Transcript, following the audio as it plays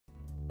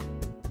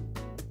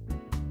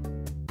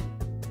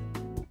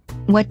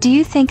What do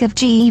you think of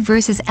GE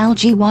versus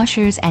LG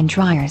washers and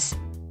dryers?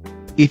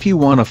 If you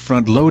want a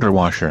front-loader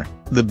washer,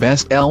 the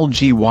best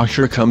LG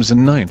washer comes in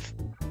 9th.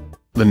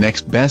 The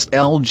next best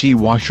LG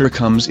washer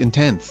comes in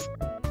 10th.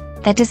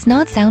 That does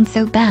not sound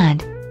so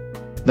bad.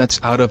 That's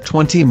out of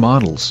 20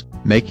 models,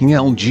 making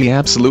LG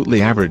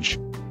absolutely average.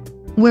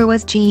 Where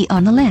was GE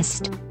on the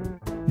list?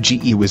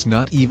 GE was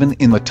not even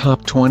in the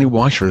top 20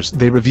 washers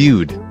they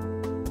reviewed.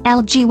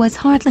 LG was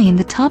hardly in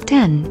the top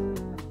 10.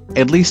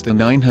 At least a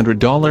 $900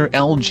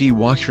 LG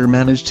washer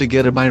managed to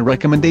get a buy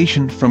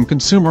recommendation from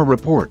Consumer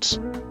Reports.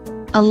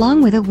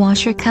 Along with a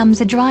washer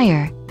comes a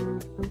dryer.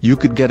 You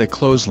could get a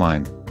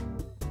clothesline.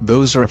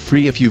 Those are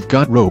free if you've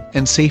got rope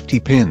and safety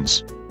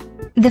pins.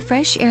 The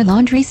fresh air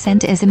laundry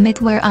scent is a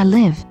myth where I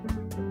live.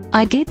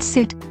 I'd get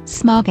soot,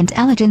 smog and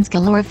allergens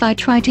galore if I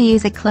try to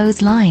use a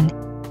clothesline.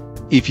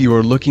 If you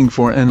are looking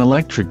for an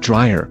electric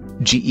dryer,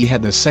 GE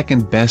had the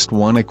second best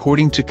one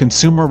according to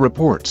Consumer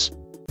Reports.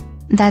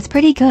 That's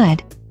pretty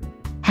good.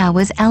 How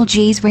was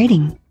LG's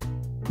rating?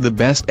 The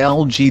best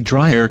LG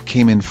dryer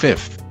came in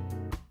 5th.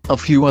 A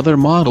few other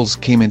models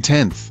came in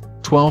 10th,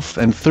 12th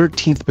and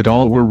 13th, but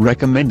all were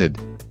recommended.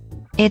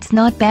 It's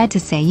not bad to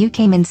say you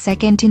came in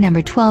second to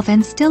number 12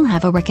 and still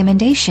have a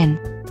recommendation.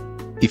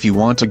 If you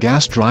want a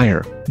gas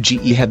dryer,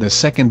 GE had the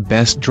second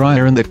best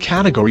dryer in that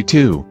category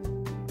too.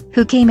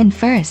 Who came in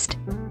first?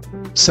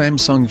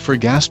 Samsung for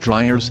gas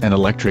dryers and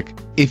electric,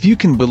 if you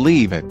can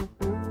believe it.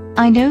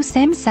 I know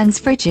Samsung's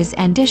fridges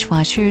and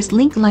dishwashers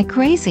link like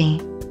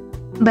crazy.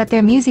 But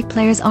their music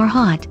players are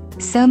hot,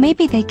 so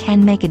maybe they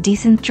can make a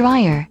decent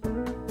dryer.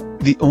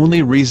 The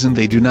only reason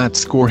they do not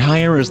score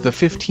higher is the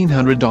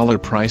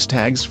 $1,500 price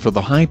tags for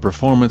the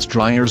high-performance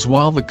dryers,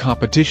 while the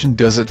competition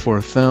does it for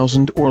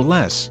 $1,000 or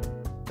less.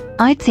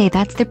 I'd say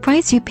that's the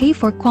price you pay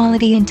for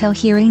quality until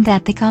hearing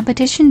that the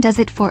competition does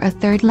it for a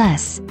third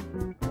less.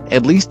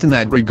 At least in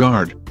that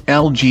regard,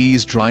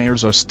 LG's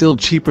dryers are still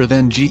cheaper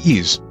than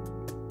GE's.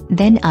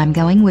 Then I'm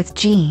going with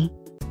G.